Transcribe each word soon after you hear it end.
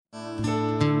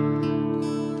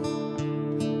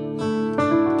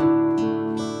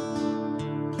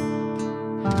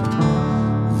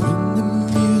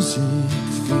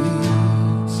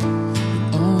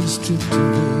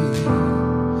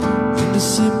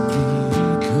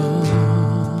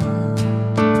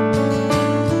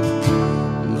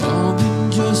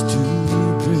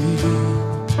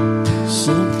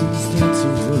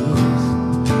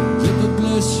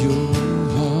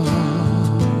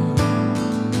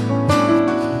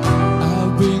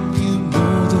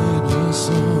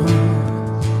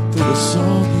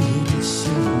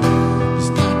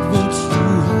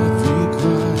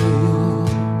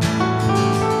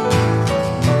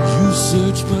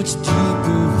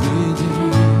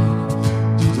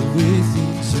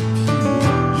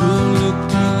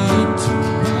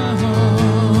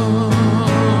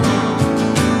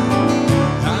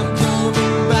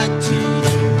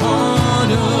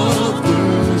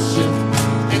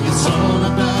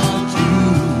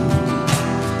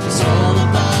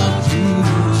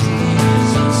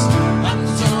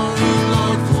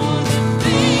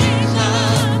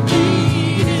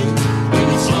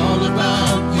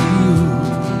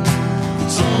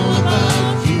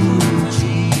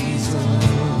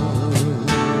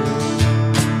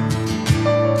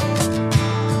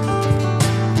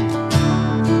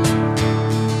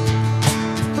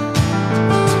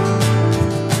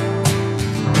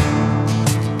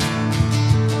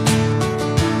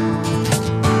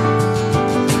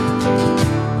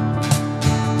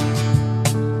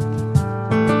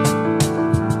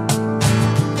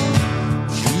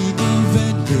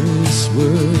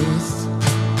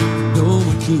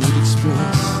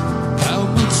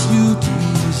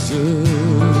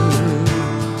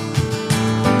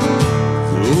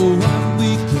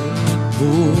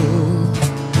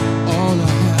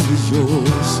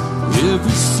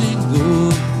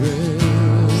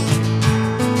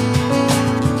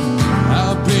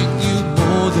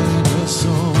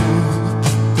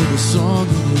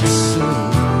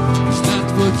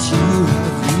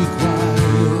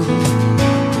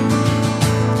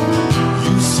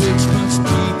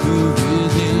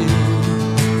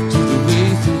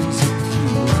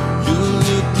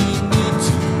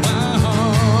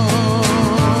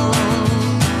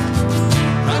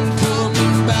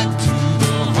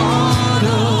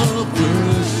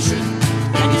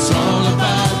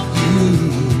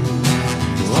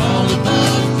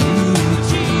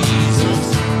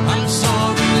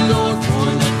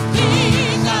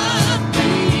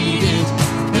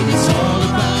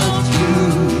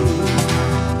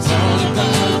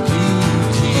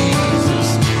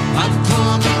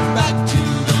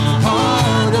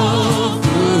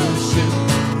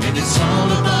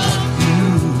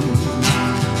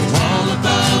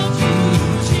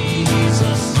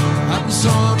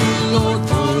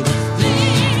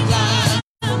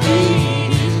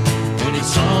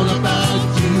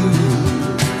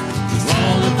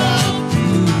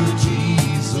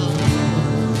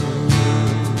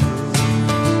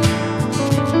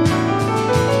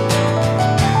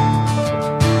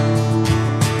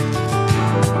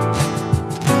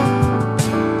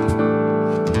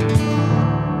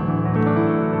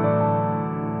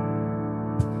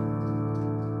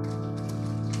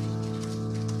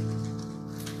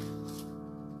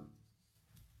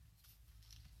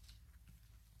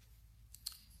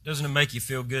Doesn't it make you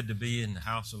feel good to be in the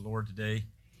house of the Lord today?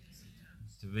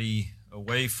 To be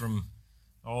away from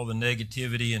all the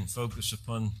negativity and focus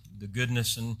upon the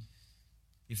goodness. And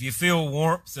if you feel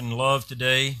warmth and love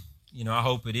today, I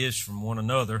hope it is from one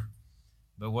another.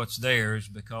 But what's there is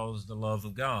because of the love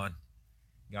of God.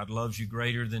 God loves you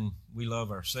greater than we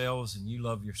love ourselves, and you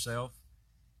love yourself.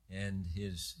 And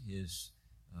His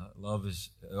love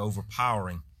is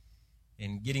overpowering.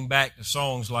 And getting back to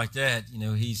songs like that,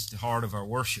 He's the heart of our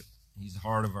worship. He's the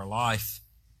heart of our life.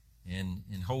 And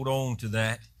hold on to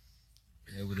that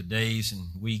over the days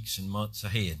and weeks and months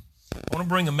ahead. I want to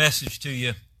bring a message to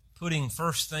you, putting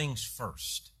first things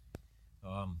first.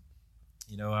 I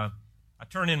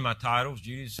turn in my titles.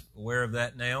 Judy's aware of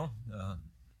that now.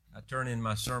 I turn in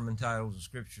my sermon titles of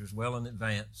Scriptures well in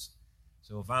advance.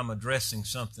 So if I'm addressing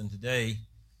something today,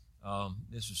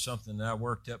 this is something that I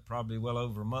worked up probably well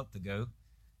over a month ago,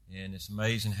 and it's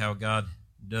amazing how God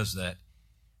does that.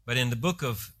 But in the book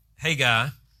of Haggai,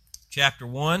 chapter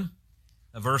 1,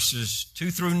 verses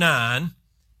 2 through 9,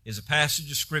 is a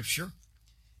passage of Scripture,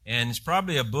 and it's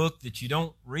probably a book that you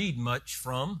don't read much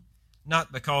from,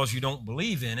 not because you don't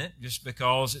believe in it, just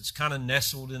because it's kind of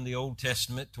nestled in the Old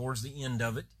Testament towards the end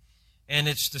of it, and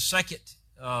it's the second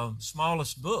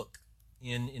smallest book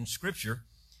in Scripture.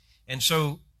 And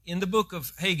so in the book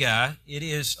of Haggai, it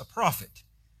is a prophet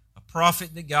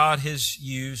that God has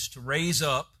used to raise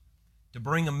up, to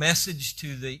bring a message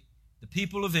to the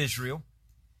people of Israel,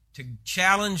 to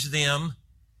challenge them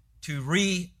to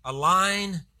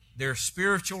realign their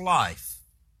spiritual life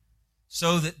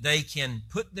so that they can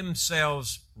put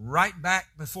themselves right back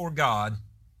before God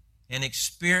and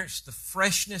experience the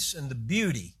freshness and the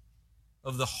beauty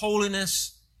of the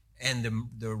holiness and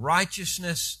the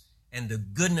righteousness and the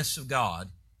goodness of God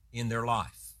in their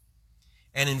life.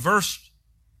 And in verse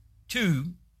 2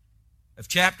 of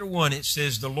chapter 1, it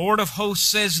says, "The Lord of hosts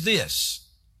says this,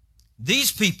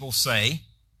 these people say,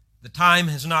 the time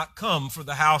has not come for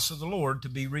the house of the Lord to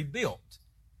be rebuilt.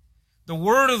 The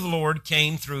word of the Lord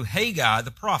came through Haggai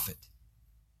the prophet.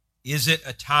 Is it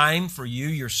a time for you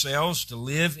yourselves to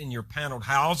live in your paneled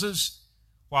houses,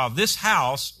 while this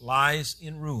house lies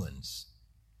in ruins?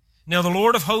 Now the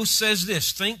Lord of hosts says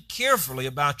this, think carefully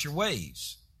about your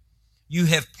ways. You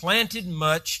have planted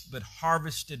much, but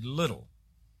harvested little.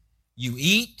 You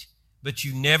eat, but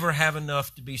you never have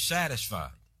enough to be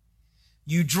satisfied.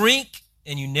 You drink,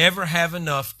 and you never have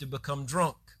enough to become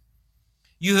drunk.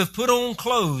 You have put on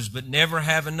clothes, but never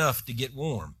have enough to get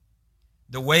warm.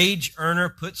 The wage earner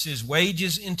puts his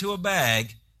wages into a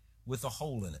bag with a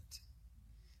hole in it.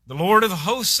 The Lord of the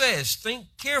hosts says, think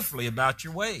carefully about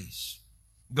your ways.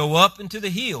 Go up into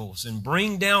the hills and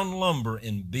bring down lumber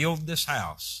and build this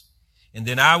house, and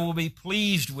then I will be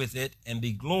pleased with it and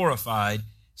be glorified,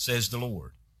 says the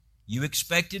Lord. You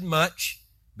expected much,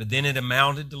 but then it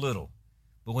amounted to little.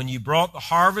 But when you brought the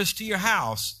harvest to your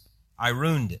house, I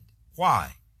ruined it.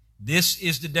 Why? This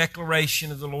is the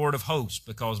declaration of the Lord of hosts,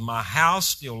 because my house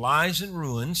still lies in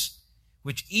ruins,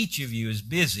 which each of you is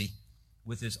busy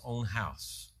with his own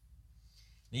house."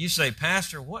 Now you say,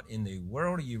 Pastor, what in the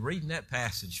world are you reading that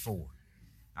passage for?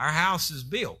 Our house is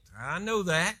built. I know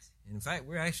that. In fact,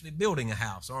 we're actually building a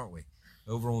house, aren't we?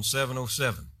 Over on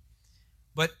 707.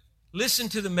 But listen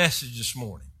to the message this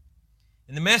morning.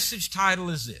 And the message title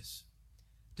is this: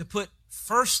 to put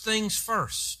first things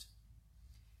first.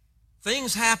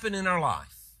 Things happen in our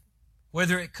life,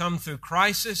 whether it come through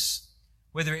crisis,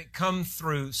 whether it come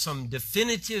through some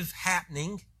definitive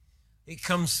happening, it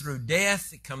comes through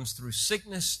death, it comes through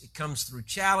sickness, it comes through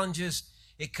challenges,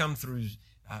 it comes through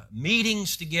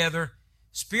meetings together,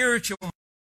 spiritual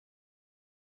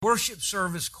worship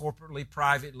service corporately,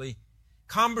 privately,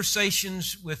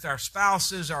 conversations with our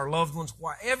spouses, our loved ones,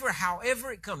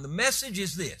 however it comes. The message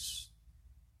is this: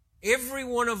 every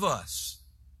one of us,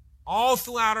 all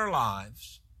throughout our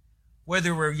lives,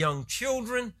 whether we're young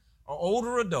children or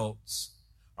older adults,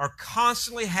 are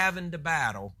constantly having to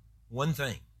battle one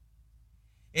thing.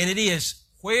 And it is,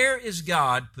 where is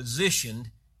God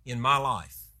positioned in my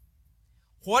life?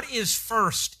 What is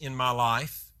first in my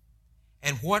life,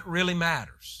 and what really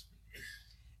matters?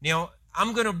 Now,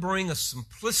 I'm going to bring a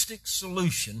simplistic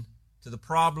solution to the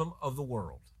problem of the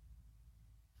world.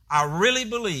 I really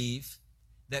believe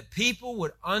that people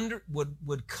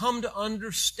would come to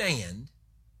understand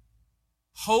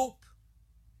hope,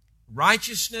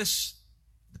 righteousness,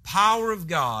 the power of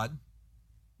God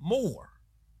more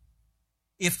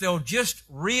if they'll just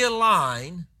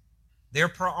realign their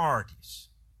priorities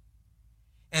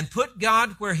and put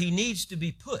God where he needs to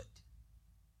be put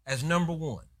as number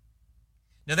one.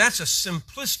 Now that's a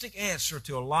simplistic answer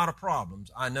to a lot of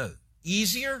problems, I know.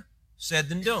 Easier said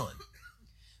than done.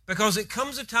 Because it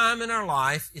comes a time in our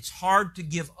life it's hard to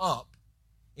give up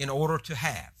in order to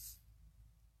have.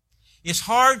 It's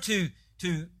hard to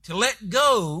let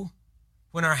go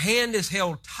when our hand is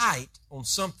held tight on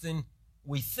something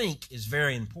we think is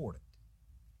very important.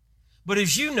 But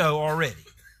as you know already,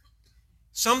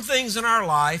 some things in our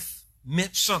life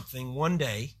meant something one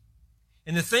day,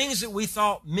 and the things that we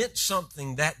thought meant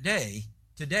something that day,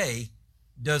 today,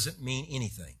 doesn't mean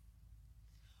anything.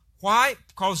 Why?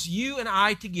 Because you and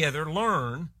I together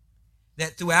learn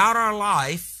that throughout our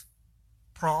life,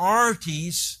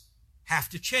 priorities have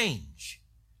to change.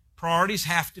 Priorities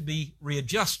have to be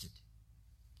readjusted.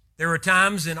 There were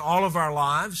times in all of our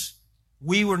lives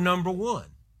we were number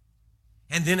one.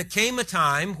 And then it came a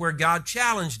time where God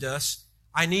challenged us,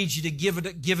 I need you to give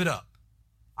it up.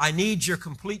 I need your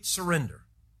complete surrender.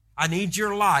 I need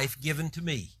your life given to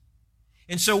me.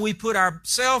 And so we put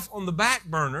ourselves on the back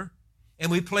burner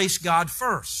and we place God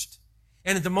first.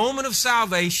 And at the moment of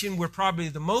salvation, we're probably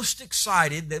the most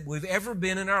excited that we've ever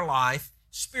been in our life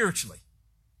spiritually.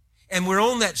 And we're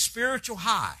on that spiritual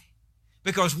high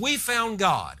because we found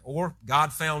God, or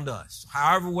God found us,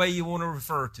 however way you want to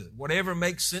refer to it, whatever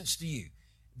makes sense to you.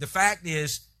 The fact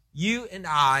is, you and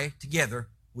I together,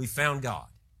 we found God.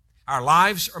 Our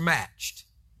lives are matched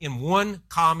in one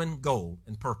common goal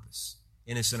and purpose,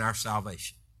 and it's in our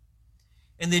salvation.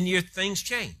 And then things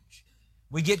change.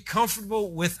 We get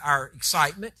comfortable with our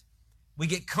excitement. We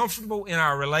get comfortable in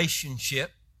our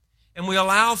relationship, and we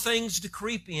allow things to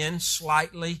creep in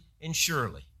slightly and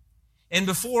surely. And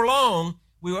before long,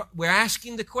 we're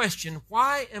asking the question,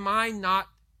 why am I not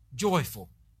joyful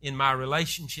in my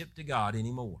relationship to God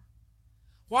anymore?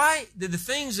 Why do the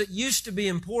things that used to be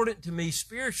important to me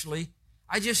spiritually,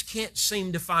 I just can't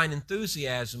seem to find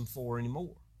enthusiasm for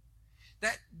anymore?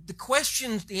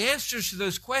 The answers to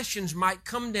those questions might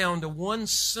come down to one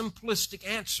simplistic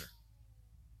answer.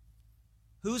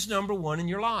 Who's number one in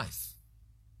your life?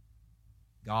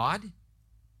 God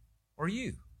or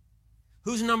you?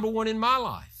 Who's number one in my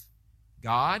life?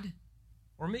 God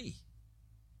or me?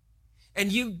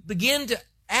 And you begin to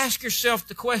ask yourself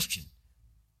the question,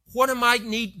 what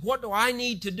do I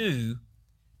need to do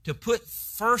to put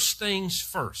first things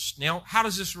first? Now, how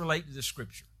does this relate to the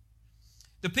Scripture?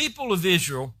 The people of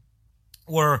Israel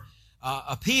were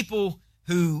a people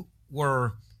who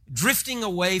were drifting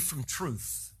away from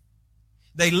truth.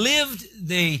 They lived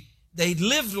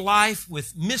life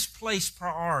with misplaced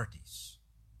priorities.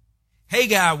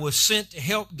 Haggai was sent to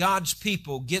help God's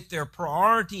people get their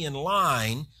priority in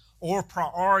line, or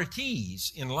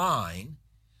priorities in line,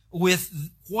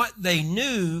 with what they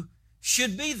knew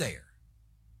should be there.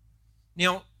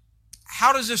 Now,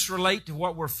 how does this relate to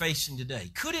what we're facing today?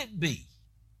 Could it be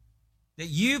that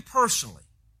you personally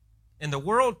and the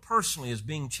world personally is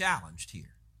being challenged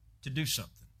here to do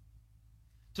something?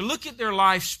 To look at their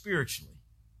life spiritually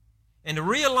and to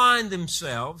realign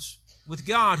themselves with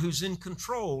God, who's in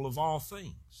control of all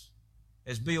things,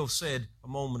 as Bill said a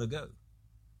moment ago.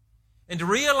 And to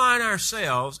realign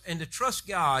ourselves and to trust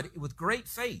God with great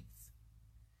faith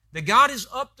that God is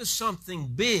up to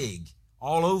something big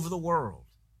all over the world,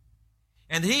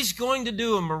 and that He's going to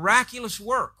do a miraculous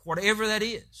work, whatever that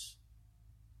is.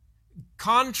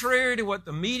 Contrary to what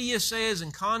the media says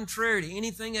and contrary to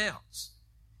anything else,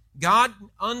 God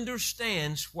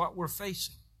understands what we're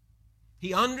facing.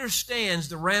 He understands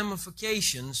the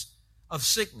ramifications of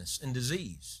sickness and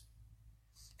disease.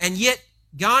 And yet,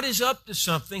 God is up to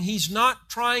something. He's not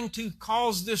trying to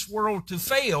cause this world to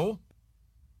fail.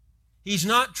 He's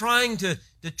not trying to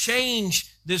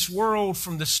change this world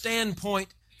from the standpoint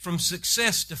from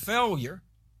success to failure.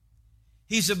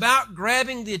 He's about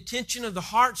grabbing the attention of the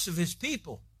hearts of His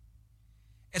people,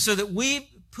 and so that we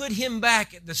put Him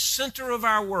back at the center of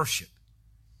our worship,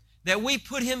 that we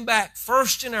put Him back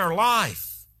first in our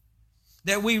life,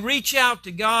 that we reach out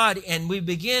to God and we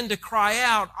begin to cry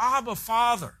out, Abba,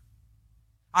 Father,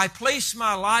 I place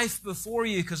my life before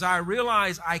You because I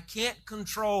realize I can't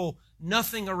control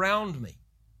nothing around me,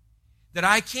 that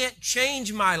I can't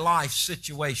change my life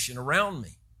situation around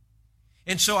me.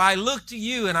 And so I look to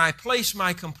You and I place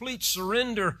my complete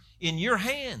surrender in Your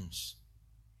hands.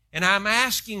 And I'm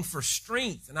asking for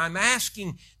strength, and I'm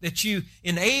asking that You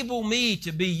enable me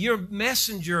to be Your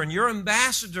messenger and Your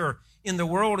ambassador in the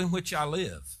world in which I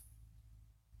live.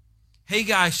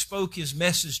 Haggai spoke his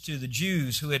message to the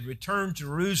Jews who had returned to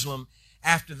Jerusalem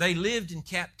after they lived in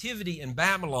captivity in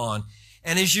Babylon.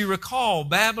 And as you recall,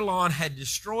 Babylon had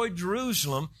destroyed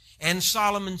Jerusalem and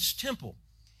Solomon's temple.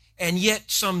 And yet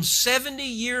some 70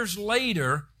 years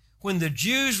later, when the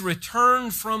Jews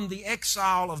returned from the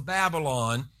exile of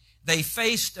Babylon, they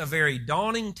faced a very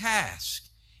daunting task.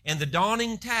 And the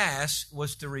daunting task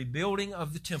was the rebuilding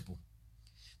of the temple.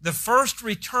 The first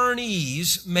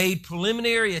returnees made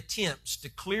preliminary attempts to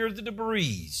clear the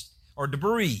debris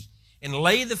and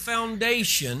lay the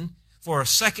foundation for a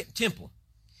second temple.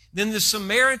 Then the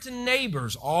Samaritan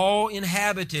neighbors all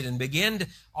inhabited and began to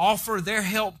offer their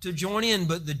help to join in,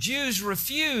 but the Jews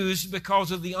refused because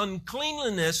of the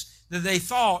uncleanliness that they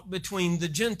thought between the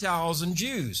Gentiles and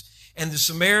Jews. And the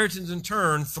Samaritans in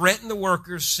turn threatened the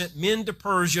workers, sent men to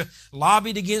Persia,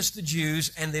 lobbied against the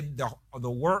Jews, and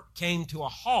the work came to a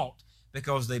halt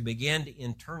because they began to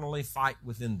internally fight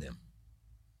within them.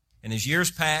 And as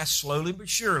years passed, slowly but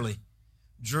surely,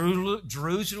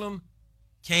 Jerusalem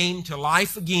came to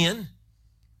life again.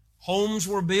 Homes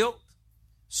were built,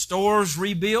 stores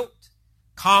rebuilt,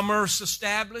 commerce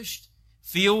established,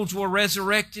 fields were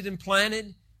resurrected and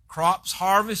planted, crops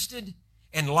harvested,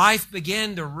 and life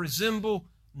began to resemble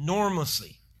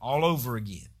normalcy all over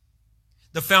again.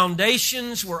 The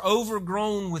foundations were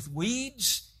overgrown with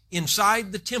weeds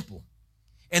inside the temple,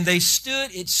 and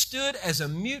it stood as a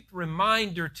mute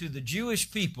reminder to the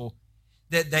Jewish people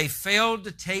that they failed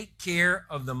to take care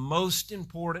of the most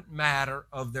important matter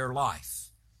of their life.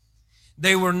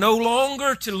 They were no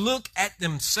longer to look at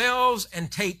themselves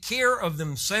and take care of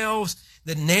themselves,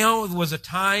 that now was a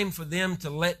time for them to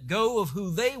let go of who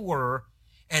they were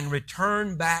and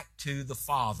return back to the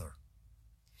Father,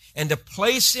 and to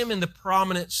place Him in the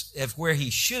prominence of where He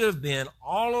should have been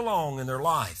all along in their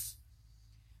life.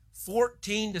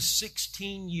 14 to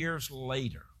 16 years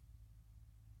later,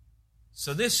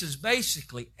 So this is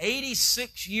basically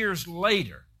 86 years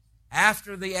later,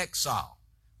 after the exile,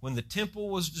 when the temple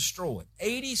was destroyed.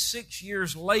 86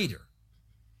 years later,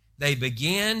 they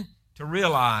began to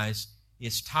realize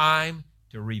it's time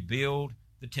to rebuild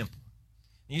the temple.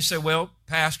 And you say, well,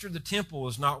 Pastor, the temple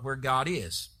is not where God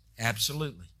is.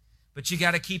 Absolutely. But you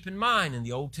got to keep in mind, and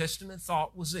the Old Testament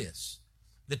thought was this: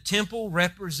 the temple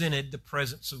represented the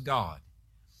presence of God.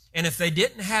 And if they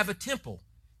didn't have a temple,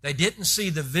 they didn't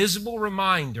see the visible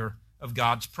reminder of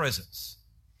God's presence.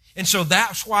 And so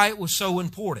that's why it was so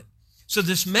important. So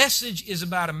this message is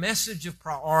about a message of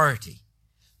priority.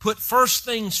 Put first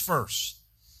things first.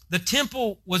 The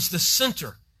temple was the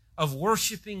center of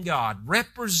worshiping God,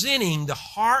 representing the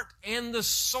heart and the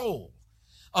soul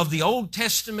of the Old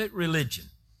Testament religion.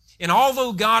 And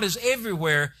although God is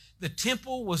everywhere, the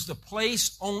temple was the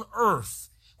place on earth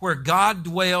where God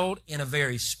dwelled in a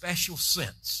very special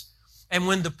sense. And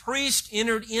when the priest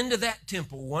entered into that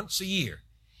temple once a year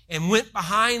and went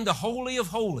behind the Holy of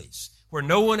Holies where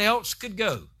no one else could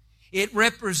go, it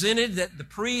represented that the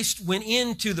priest went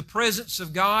into the presence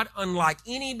of God unlike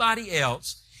anybody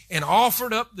else and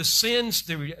offered up the sins,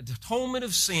 the atonement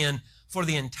of sin for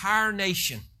the entire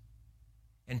nation.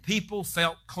 And people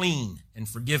felt clean and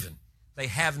forgiven. They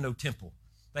have no temple.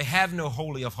 They have no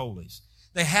Holy of Holies.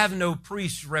 They have no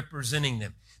priest representing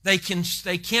them. They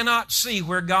cannot see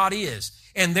where God is.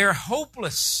 And they're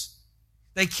hopeless.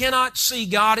 They cannot see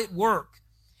God at work.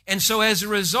 And so as a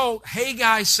result,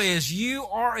 Haggai says, you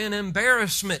are an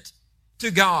embarrassment to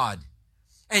God.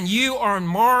 And you are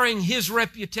marring His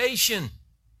reputation.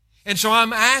 And so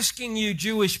I'm asking you,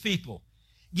 Jewish people,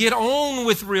 get on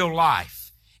with real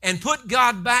life and put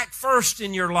God back first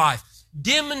in your life.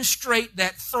 Demonstrate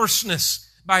that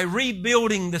firstness by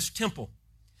rebuilding this temple.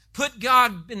 Put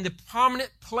God in the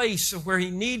prominent place of where He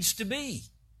needs to be.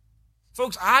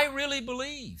 Folks, I really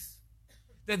believe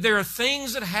that there are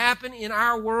things that happen in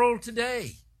our world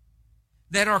today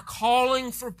that are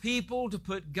calling for people to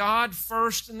put God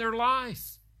first in their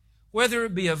life. Whether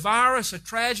it be a virus, a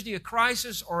tragedy, a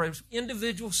crisis, or an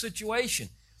individual situation,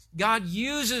 God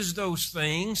uses those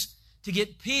things to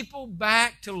get people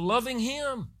back to loving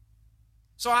Him.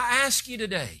 So I ask you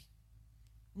today,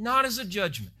 not as a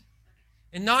judgment,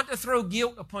 and not to throw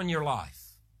guilt upon your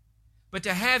life, but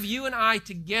to have you and I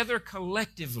together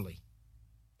collectively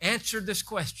answer this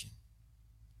question.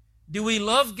 Do we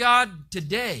love God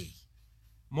today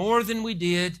more than we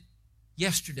did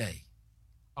yesterday,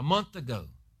 a month ago,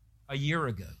 a year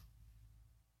ago?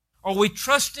 Are we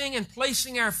trusting and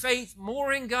placing our faith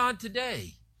more in God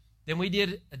today than we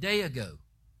did a day ago,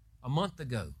 a month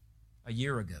ago, a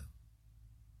year ago?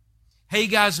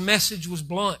 Haggai's message was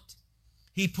blunt.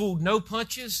 He pulled no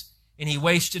punches and he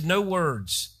wasted no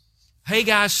words.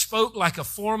 Haggai spoke like a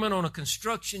foreman on a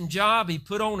construction job. He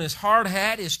put on his hard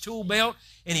hat, his tool belt,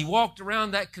 and he walked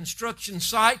around that construction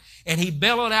site and he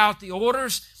bellowed out the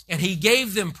orders and he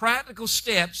gave them practical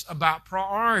steps about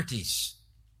priorities.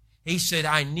 He said,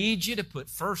 I need you to put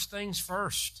first things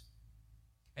first.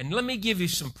 And let me give you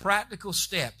some practical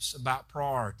steps about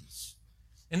priorities.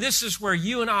 And this is where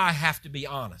you and I have to be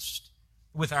honest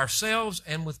with ourselves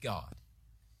and with God.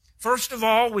 First of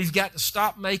all, we've got to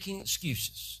stop making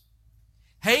excuses.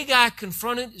 Haggai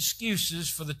confronted excuses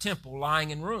for the temple lying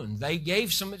in ruin. They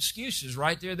gave some excuses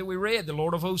right there that we read. The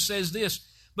Lord of hosts says this,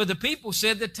 but the people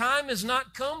said, the time has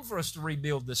not come for us to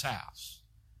rebuild this house.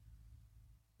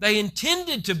 They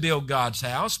intended to build God's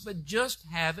house, but just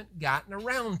haven't gotten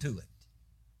around to it.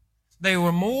 They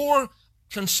were more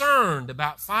concerned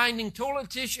about finding toilet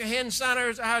tissue, hand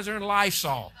sanitizer, and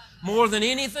Lysol more than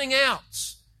anything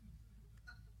else.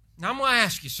 Now, I'm going to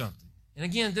ask you something. And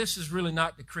again, this is really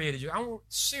not to create a joke. I want,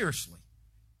 seriously,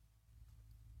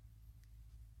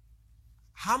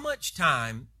 how much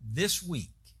time this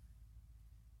week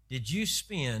did you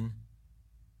spend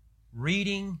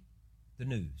reading the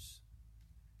news?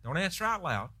 Don't answer out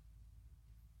loud.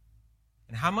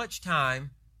 And how much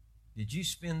time did you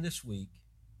spend this week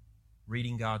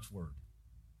reading God's Word?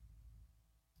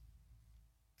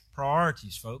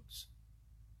 Priorities, folks.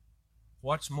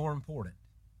 What's more important?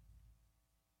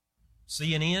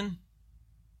 CNN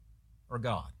or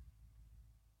God?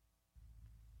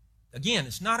 Again,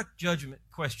 it's not a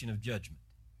question of judgment.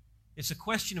 It's a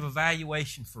question of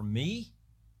evaluation for me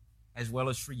as well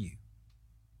as for you.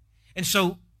 And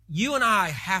so you and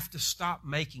I have to stop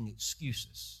making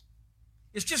excuses.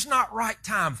 It's just not right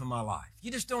time for my life.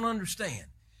 You just don't understand.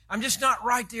 I'm just not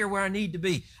right there where I need to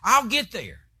be. I'll get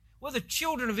there. Well, the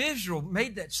children of Israel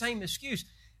made that same excuse.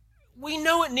 We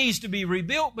know it needs to be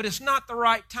rebuilt, but it's not the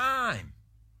right time.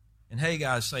 And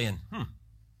Haggai is saying,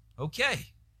 okay.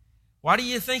 Why do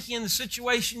you think you're in the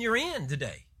situation you're in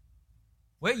today?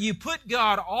 Well, you put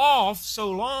God off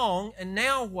so long, and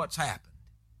now what's happened?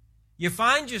 You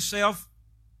find yourself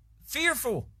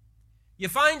fearful. You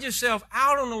find yourself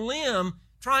out on a limb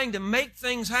trying to make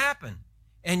things happen,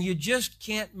 and you just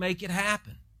can't make it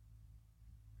happen.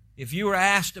 If you were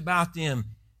asked about them,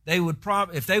 they would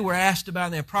probably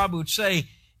would say,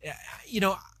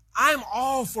 I'm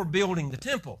all for building the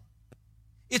temple.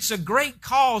 It's a great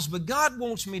cause, but God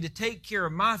wants me to take care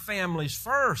of my families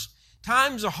first.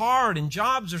 Times are hard and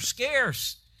jobs are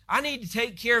scarce. I need to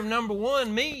take care of number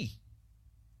one, me.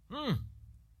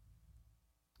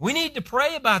 We need to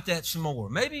pray about that some more.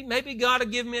 Maybe God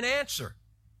will give me an answer.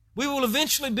 We will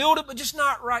eventually build it, but just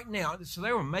not right now. So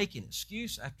they were making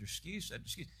excuse after excuse after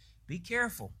excuse. Be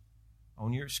careful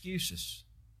on your excuses.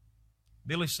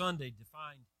 Billy Sunday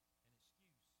defined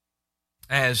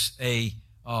an excuse as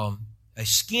a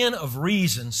skin of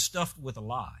reason stuffed with a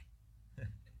lie.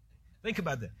 Think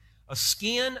about that. A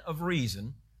skin of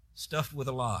reason stuffed with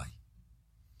a lie.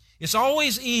 It's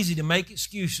always easy to make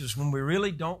excuses when we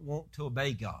really don't want to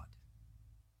obey God.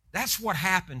 That's what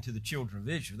happened to the children of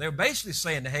Israel. They were basically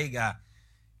saying to Haggai,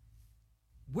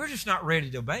 we're just not ready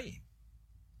to obey him.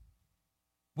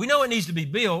 We know it needs to be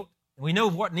built, and we know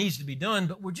what needs to be done,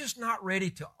 but we're just not ready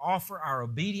to offer our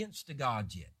obedience to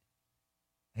God yet.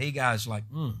 Haggai's like,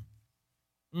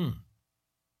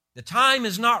 the time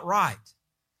is not right.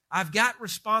 I've got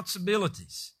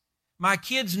responsibilities. My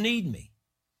kids need me.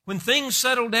 When things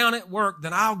settle down at work,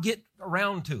 then I'll get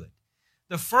around to it.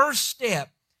 The first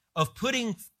step of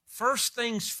putting first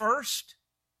things first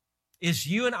is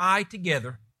you and I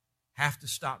together have to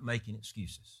stop making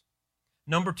excuses.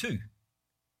 Number two,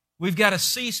 we've got to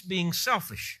cease being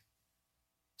selfish.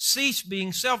 Cease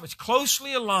being selfish.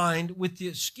 Closely aligned with the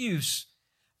excuse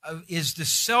is the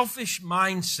selfish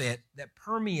mindset that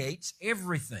permeates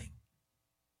everything.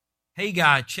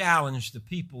 Haggai challenged the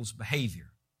people's behavior.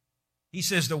 He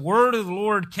says the word of the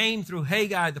Lord came through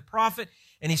Haggai the prophet,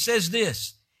 and he says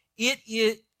this,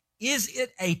 is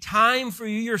it a time for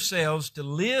you yourselves to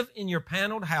live in your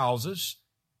paneled houses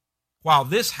while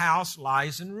this house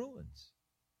lies in ruins?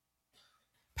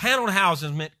 Paneled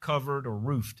houses meant covered or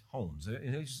roofed homes.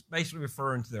 It's basically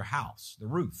referring to their house, the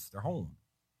roof, their home.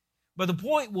 But the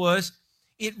point was,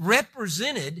 it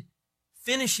represented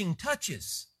finishing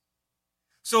touches.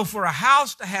 So for a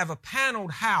house to have a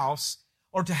paneled house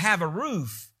or to have a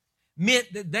roof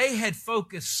meant that they had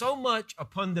focused so much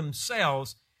upon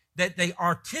themselves that they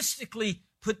artistically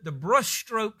put the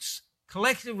brushstrokes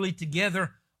collectively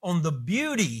together on the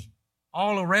beauty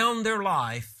all around their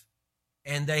life,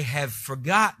 and they have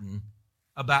forgotten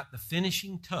about the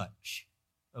finishing touch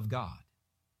of God.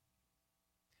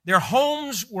 Their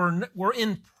homes were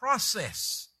in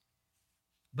process,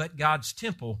 but God's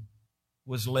temple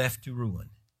was left to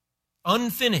ruin.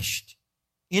 Unfinished,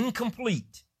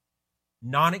 incomplete,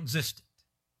 non-existent.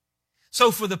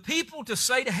 So for the people to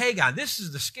say to Haggai, this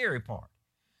is the scary part.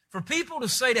 For people to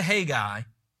say to Haggai,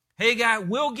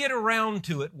 we'll get around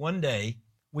to it one day.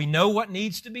 We know what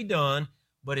needs to be done,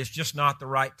 but it's just not the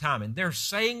right time. And they're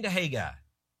saying to Haggai,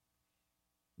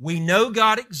 we know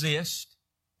God exists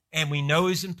and we know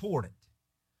He's important.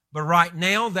 But right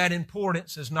now, that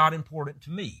importance is not important to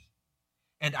me.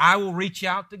 And I will reach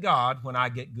out to God when I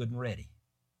get good and ready.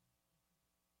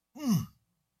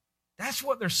 That's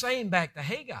what they're saying back to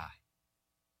Haggai.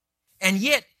 And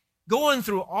yet, going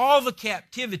through all the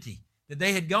captivity that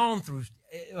they had gone through,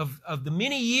 of the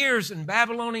many years in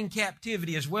Babylonian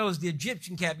captivity as well as the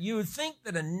Egyptian captivity, you would think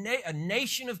that a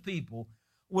nation of people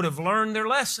would have learned their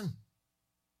lesson.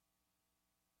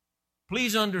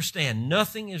 Please understand,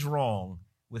 nothing is wrong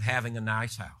with having a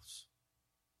nice house.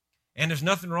 And there's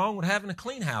nothing wrong with having a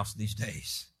clean house these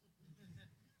days.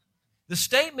 The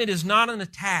statement is not an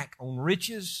attack on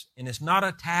riches, and it's not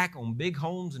an attack on big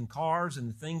homes and cars and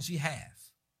the things you have.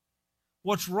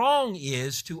 What's wrong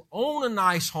is to own a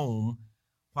nice home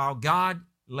while God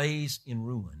lays in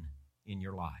ruin in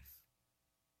your life.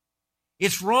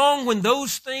 It's wrong when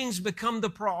those things become the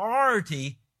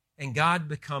priority and God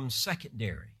becomes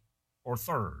secondary or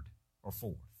third or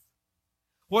fourth.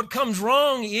 What comes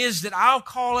wrong is that I'll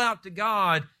call out to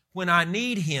God when I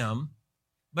need Him,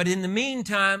 but in the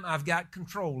meantime, I've got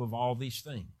control of all these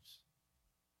things.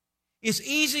 It's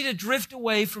easy to drift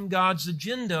away from God's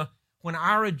agenda when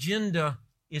our agenda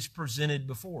is presented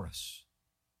before us.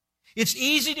 It's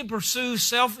easy to pursue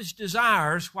selfish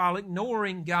desires while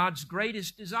ignoring God's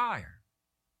greatest desire.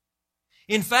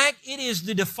 In fact, it is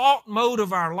the default mode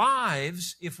of our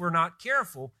lives, if we're not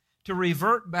careful, to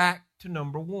revert back to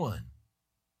number one.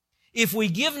 If we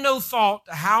give no thought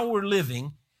to how we're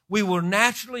living, We will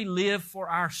naturally live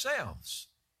for ourselves.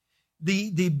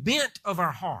 The bent of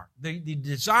our heart, the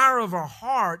desire of our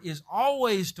heart is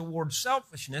always towards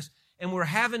selfishness, and we're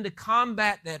having to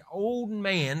combat that old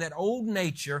man, that old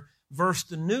nature, versus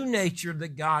the new nature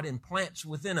that God implants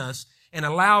within us, and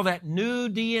allow that new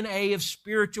DNA of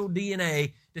spiritual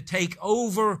DNA to take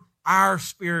over our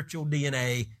spiritual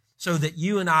DNA so that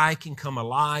you and I can come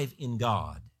alive in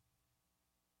God.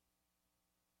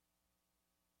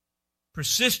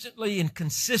 Persistently and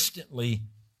consistently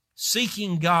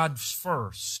seeking God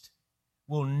first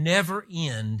will never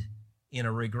end in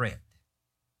a regret.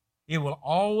 It will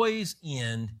always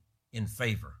end in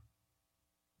favor.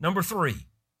 Number 3,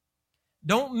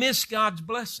 don't miss God's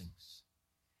blessings.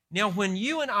 Now, when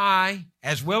you and I,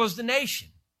 as well as the nation,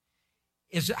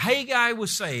 as Haggai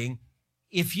was saying,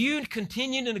 if you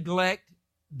continue to neglect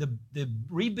the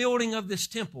rebuilding of this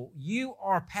temple, you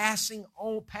are passing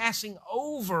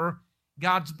over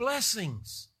God's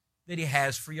blessings that He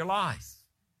has for your life.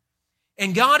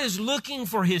 And God is looking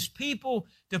for His people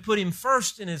to put Him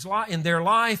first in their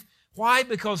life. Why?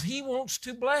 Because He wants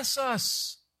to bless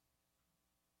us.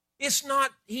 He's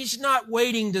not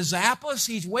waiting to zap us.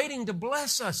 He's waiting to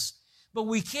bless us. But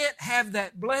we can't have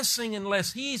that blessing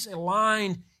unless He's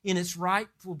aligned in its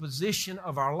rightful position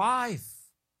of our life.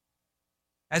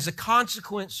 As a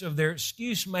consequence of their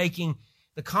excuse-making,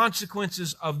 the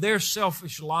consequences of their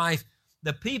selfish life,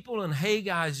 the people in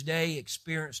Haggai's day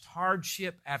experienced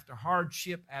hardship after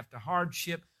hardship after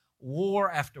hardship,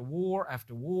 war after war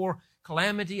after war,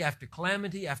 calamity after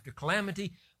calamity after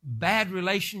calamity, bad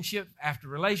relationship after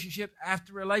relationship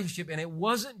after relationship, and it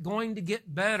wasn't going to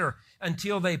get better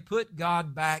until they put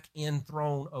God back in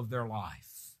throne of their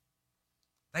life.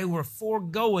 They were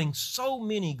foregoing so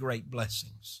many great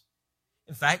blessings.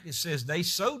 In fact, it says they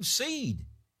sowed seed,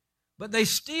 but they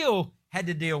still had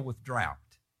to deal with drought.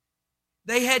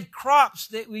 They had crops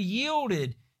that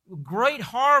yielded great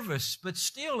harvests, but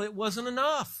still it wasn't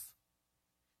enough.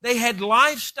 They had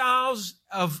lifestyles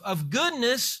of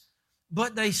goodness,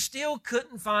 but they still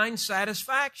couldn't find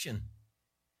satisfaction.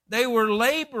 They were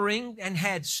laboring and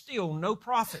had still no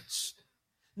profits,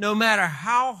 no matter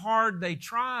how hard they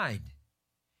tried.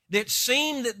 It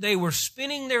seemed that they were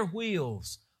spinning their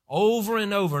wheels over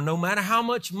and over. No matter how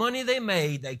much money they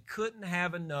made, they couldn't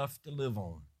have enough to live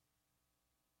on.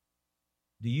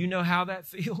 Do you know how that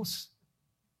feels?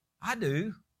 I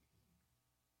do.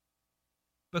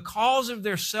 Because of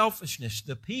their selfishness,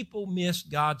 the people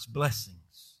missed God's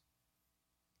blessings.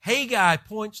 Haggai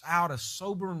points out a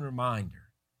sobering reminder.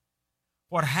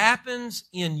 What happens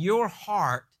in your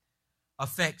heart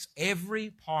affects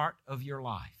every part of your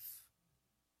life.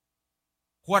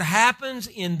 What happens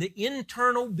in the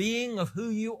internal being of who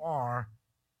you are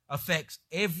affects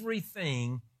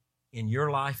everything in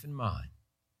your life and mine.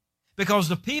 Because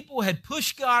the people had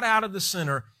pushed God out of the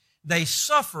center, they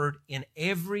suffered in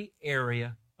every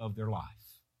area of their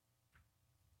life.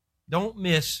 Don't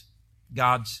miss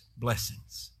God's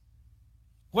blessings.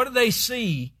 What did they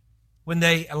see when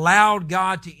they allowed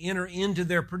God to enter into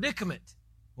their predicament?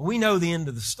 Well, we know the end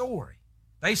of the story.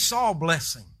 They saw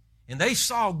blessing and they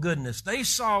saw goodness. They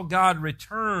saw God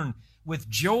return with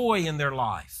joy in their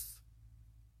life.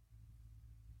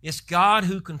 It's God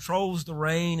who controls the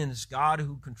rain, and it's God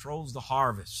who controls the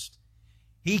harvest.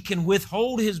 He can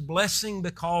withhold His blessing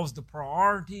because the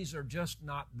priorities are just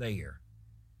not there.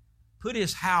 Put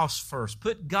His house first.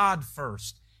 Put God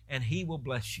first, and He will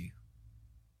bless you.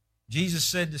 Jesus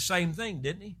said the same thing,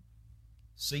 didn't He?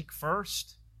 Seek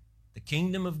first the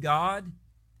kingdom of God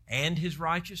and His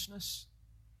righteousness,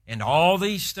 and all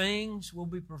these things will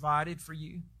be provided for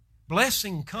you.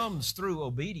 Blessing comes through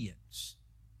obedience.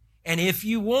 And if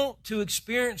you want to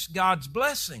experience God's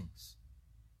blessings,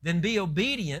 then be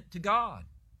obedient to God.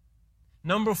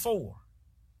 Number 4,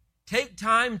 take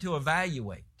time to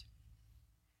evaluate.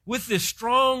 With this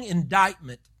strong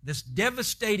indictment, this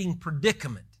devastating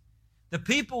predicament, the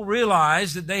people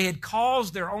realized that they had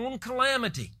caused their own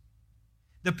calamity.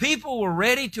 The people were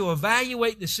ready to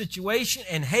evaluate the situation,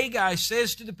 and Haggai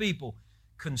says to the people,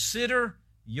 consider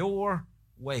your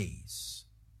ways.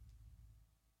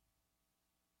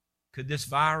 Could this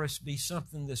virus be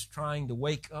something that's trying to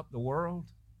wake up the world?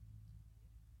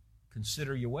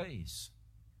 Consider your ways.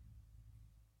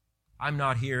 I'm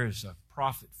not here as a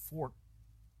prophet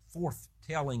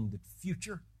foretelling the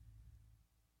future.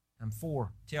 I'm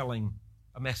foretelling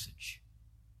a message.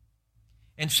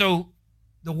 And so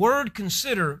the word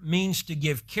consider means to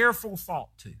give careful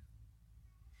thought to.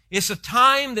 It's a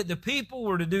time that the people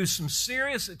were to do some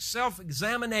serious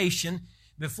self-examination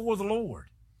before the Lord.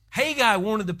 Haggai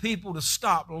wanted the people to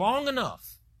stop long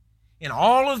enough in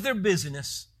all of their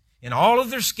busyness, in all of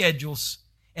their schedules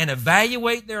and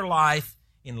evaluate their life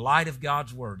in light of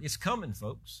God's Word. It's coming,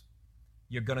 folks.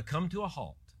 You're going to come to a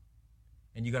halt,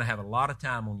 and you're going to have a lot of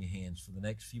time on your hands for the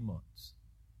next few months.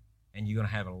 And you're going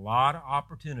to have a lot of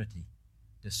opportunity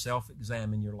to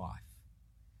self-examine your life.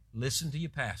 Listen to your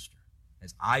pastor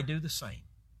as I do the same.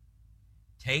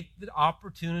 Take the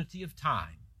opportunity of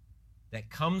time that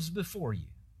comes before you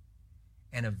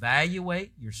and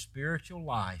evaluate your spiritual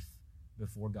life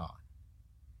before God.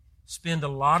 Spend a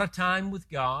lot of time with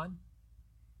God,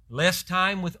 less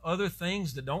time with other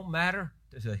things that don't matter.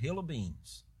 There's a hill of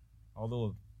beans. Although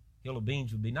a hill of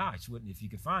beans would be nice, wouldn't it, if you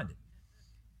could find it?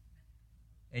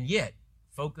 And yet,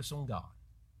 focus on God.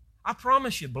 I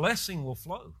promise you, blessing will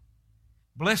flow.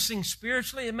 Blessing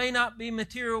spiritually, it may not be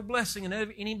material blessing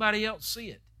and anybody else see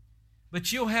it.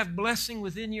 But you'll have blessing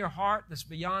within your heart that's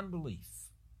beyond belief.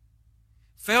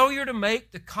 Failure to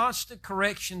make the constant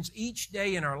corrections each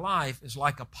day in our life is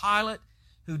like a pilot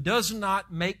who does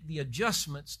not make the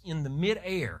adjustments in the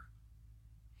midair,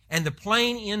 and the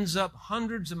plane ends up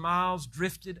hundreds of miles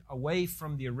drifted away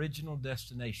from the original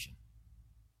destination.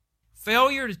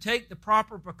 Failure to take the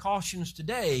proper precautions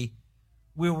today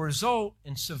will result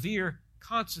in severe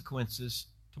consequences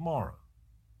tomorrow.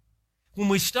 When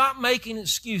we stop making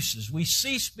excuses, we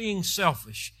cease being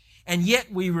selfish, and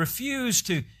yet we refuse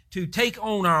to take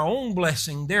on our own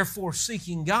blessing, therefore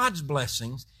seeking God's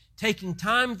blessings, taking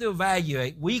time to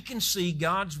evaluate, we can see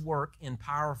God's work in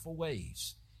powerful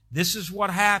ways. This is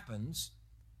what happens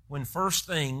when first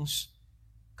things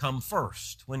come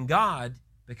first, when God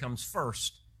becomes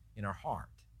first in our heart.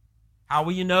 How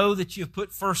will you know that you've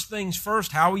put first things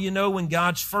first? How will you know when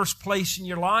God's first place in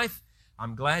your life?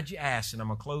 I'm glad you asked, and I'm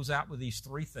going to close out with these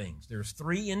three things. There's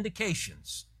three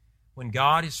indications when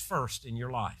God is first in your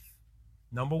life.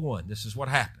 Number one, this is what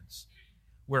happens.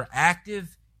 We're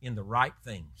active in the right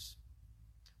things.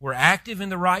 We're active in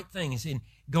the right things. And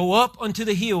go up unto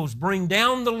the hills, bring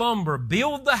down the lumber,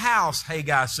 build the house,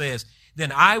 Haggai says.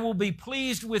 Then I will be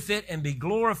pleased with it and be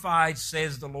glorified,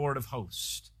 says the Lord of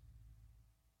hosts.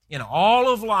 In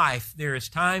all of life, there is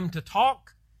time to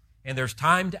talk and there's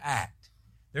time to act.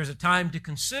 There's a time to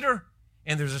consider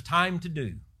and there's a time to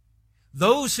do.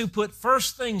 Those who put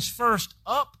first things first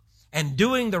up and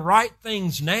doing the right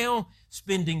things now,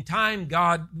 spending time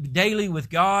daily with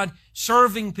God,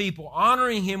 serving people,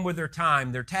 honoring Him with their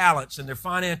time, their talents, and their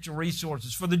financial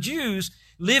resources. For the Jews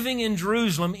living in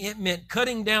Jerusalem, it meant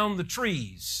cutting down the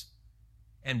trees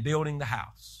and building the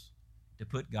house to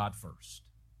put God first.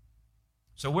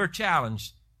 So we're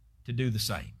challenged to do the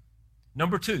same.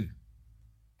 Number two,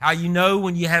 how you know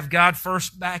when you have God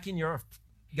first place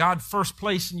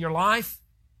in your life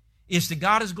is that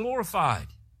God is glorified.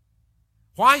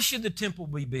 Why should the temple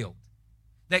be built?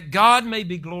 That God may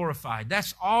be glorified.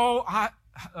 That's all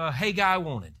Haggai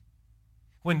wanted.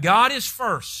 When God is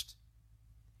first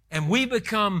and we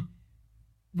become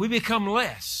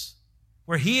less,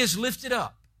 where He is lifted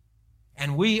up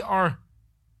and we are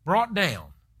brought down,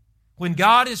 when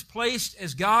God is placed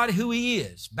as God who He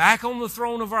is, back on the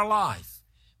throne of our life,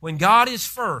 when God is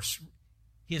first,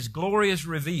 His glory is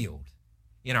revealed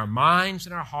in our minds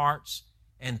and our hearts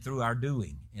and through our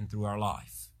doing and through our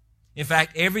life. In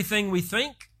fact, everything we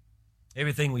think,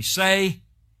 everything we say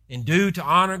and do to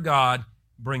honor God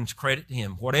brings credit to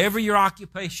Him. Whatever your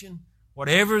occupation,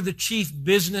 whatever the chief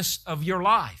business of your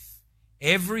life,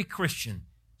 every Christian's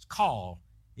call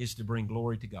is to bring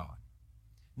glory to God.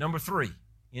 Number three,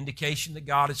 indication that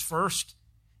God is first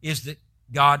is that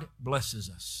God blesses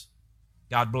us.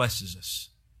 God blesses us.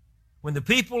 When the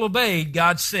people obeyed,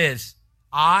 God says,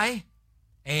 I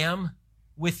am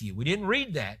with you. We didn't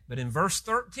read that, but in verse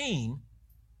 13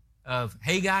 of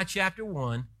Haggai chapter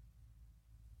 1,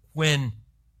 when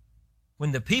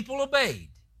the people obeyed,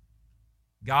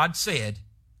 God said,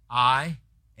 I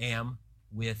am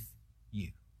with you.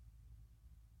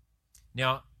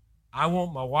 Now, I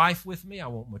want my wife with me. I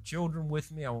want my children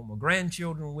with me. I want my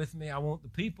grandchildren with me. I want the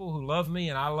people who love me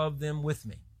and I love them with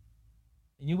me.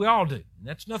 And we all do. And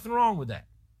that's nothing wrong with that.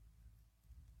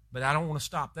 But I don't want to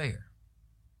stop there.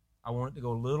 I want it to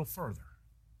go a little further.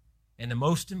 And the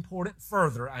most important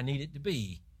further I need it to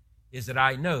be is that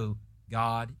I know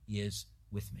God is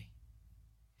with me.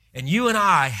 And you and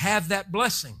I have that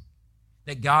blessing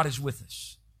that God is with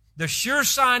us. The sure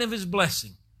sign of His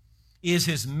blessing is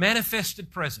His manifested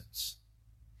presence.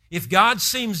 If God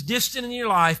seems distant in your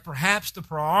life, perhaps the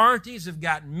priorities have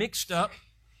gotten mixed up,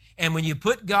 and when you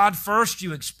put God first,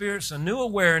 you experience a new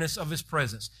awareness of His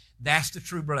presence. That's the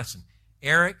true blessing.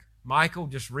 Eric, Michael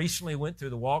just recently went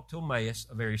through the Walk to Emmaus,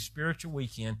 a very spiritual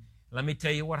weekend. Let me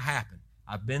tell you what happened.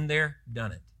 I've been there,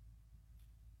 done it.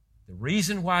 The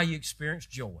reason why you experience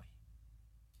joy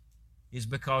is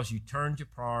because you turned your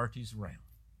priorities around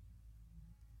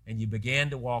and you began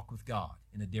to walk with God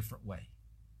in a different way.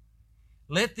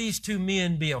 Let these two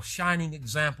men be a shining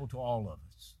example to all of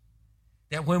us,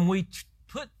 that when we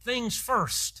put things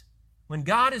first, when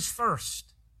God is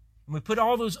first, and we put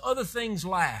all those other things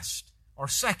last, or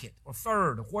second, or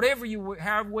third, or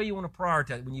however way you want to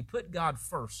prioritize, when you put God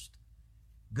first,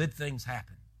 good things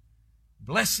happen.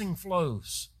 Blessing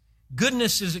flows.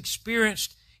 Goodness is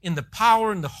experienced in the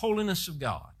power and the holiness of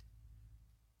God.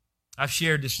 I've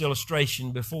shared this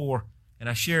illustration before, and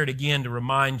I share it again to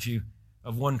remind you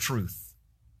of one truth.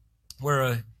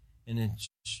 Where an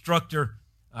instructor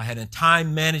had a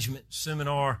time management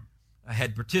seminar,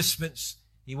 had participants.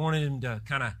 He wanted them to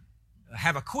kind of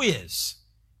have a quiz.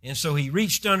 And so he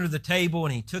reached under the table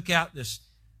and he took out this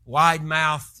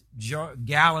wide-mouthed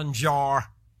gallon jar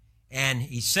and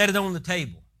he set it on the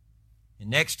table. And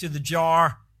next to the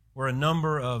jar were a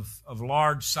number of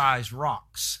large-sized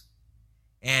rocks.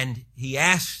 And he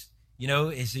asked,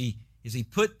 as he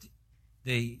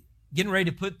getting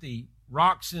ready to put the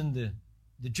rocks in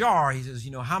the jar, he says,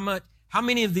 how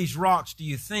many of these rocks do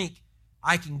you think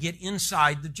I can get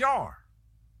inside the jar?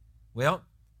 Well,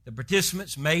 the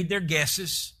participants made their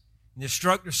guesses, and the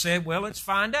instructor said, well, let's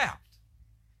find out.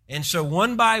 And so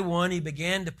one by one, he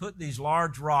began to put these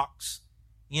large rocks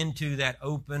into that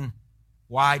open,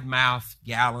 wide-mouthed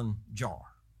gallon jar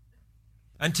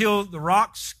until the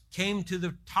rocks came to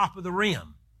the top of the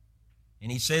rim.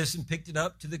 And he says, and picked it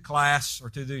up to the class or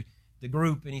to the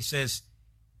group, and he says,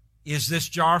 is this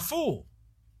jar full?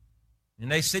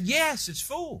 And they said, yes, it's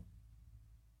full.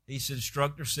 He said,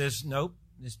 instructor says, nope,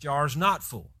 this jar is not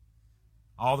full.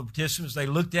 All the participants, they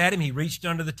looked at him. He reached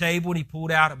under the table and he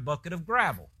pulled out a bucket of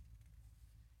gravel.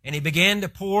 And he began to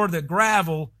pour the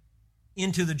gravel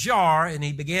into the jar, and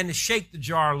he began to shake the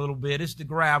jar a little bit as the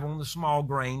gravel and the small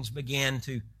grains began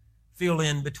to fill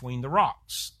in between the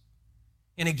rocks.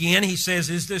 And again, he says,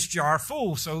 is this jar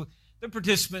full? So the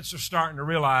participants are starting to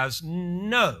realize,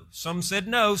 no. Some said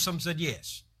no, some said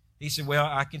yes. He said, well,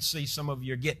 I can see some of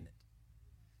you are getting it.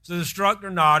 So the instructor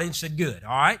nodded and said, good,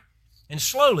 all right. And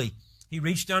slowly, he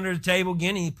reached under the table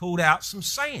again and he pulled out some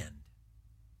sand.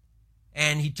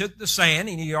 And he took the sand,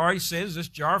 and he already says, this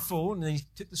jar full, and then he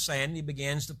took the sand and he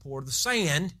begins to pour the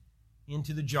sand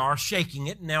into the jar, shaking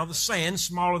it. And now the sand,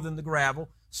 smaller than the gravel,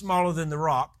 smaller than the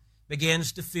rock,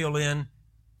 begins to fill in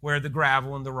where the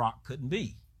gravel and the rock couldn't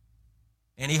be.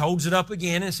 And he holds it up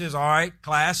again and says, all right,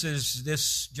 class, is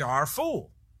this jar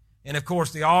full? And of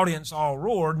course, the audience all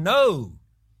roared, no.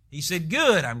 He said,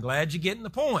 good, I'm glad you're getting the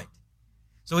point.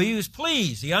 So he was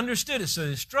pleased. He understood it. So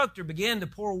the instructor began to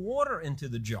pour water into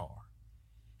the jar.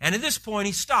 And at this point,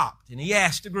 he stopped and he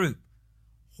asked the group,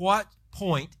 what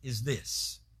point is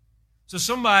this? So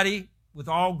somebody with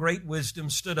all great wisdom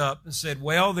stood up and said,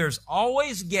 well, there's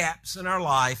always gaps in our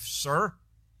life, sir.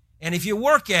 And if you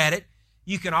work at it,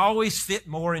 you can always fit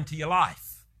more into your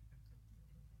life.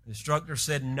 The instructor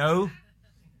said, no,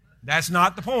 that's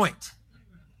not the point.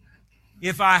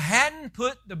 If I hadn't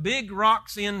put the big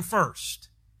rocks in first,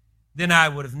 then I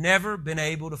would have never been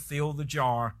able to fill the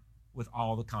jar with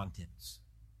all the contents.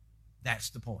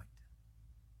 That's the point.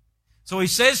 So he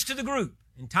says to the group,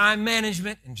 in time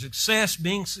management and success,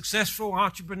 being successful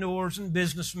entrepreneurs and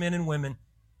businessmen and women,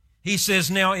 he says,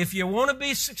 now, if you want to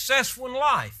be successful in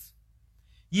life,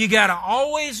 you got to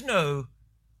always know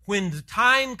when the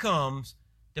time comes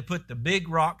to put the big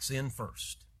rocks in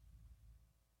first.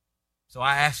 So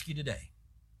I ask you today,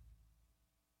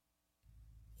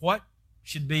 what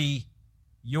should be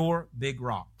your big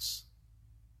rocks?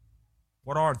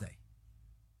 What are they?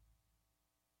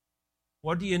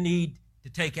 What do you need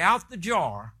to take out the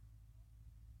jar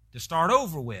to start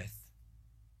over with?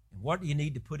 And what do you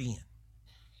need to put in?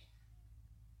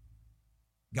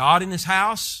 God in His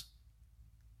house,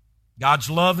 God's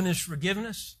love and His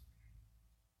forgiveness,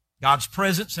 God's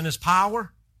presence and His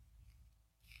power.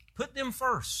 Put them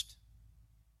first.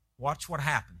 Watch what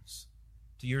happens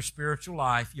to your spiritual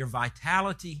life, your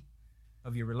vitality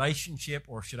of your relationship,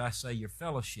 or should I say your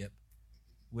fellowship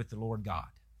with the Lord God.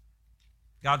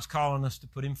 God's calling us to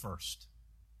put Him first.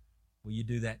 Will you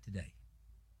do that today?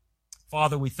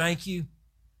 Father, we thank You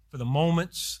for the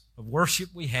moments of worship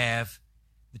we have,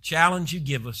 the challenge You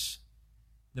give us,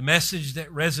 the message that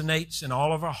resonates in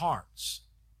all of our hearts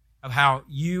of how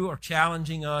You are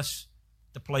challenging us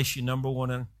to place You number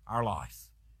one in our life.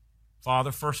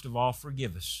 Father, first of all,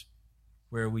 forgive us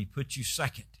where we put You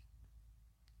second,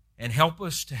 and help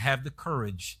us to have the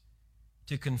courage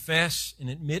to confess and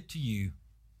admit to You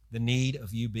the need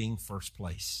of You being first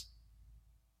place.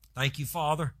 Thank You,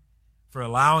 Father, for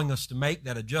allowing us to make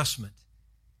that adjustment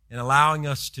and allowing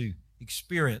us to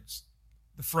experience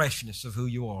the freshness of who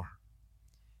you are.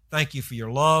 Thank you for your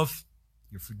love,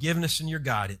 your forgiveness, and your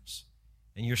guidance,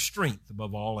 and your strength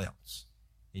above all else.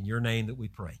 In your name that we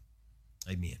pray.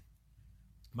 Amen.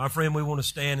 My friend, we want to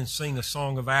stand and sing a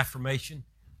song of affirmation,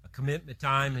 a commitment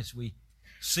time as we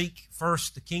seek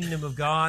first the kingdom of God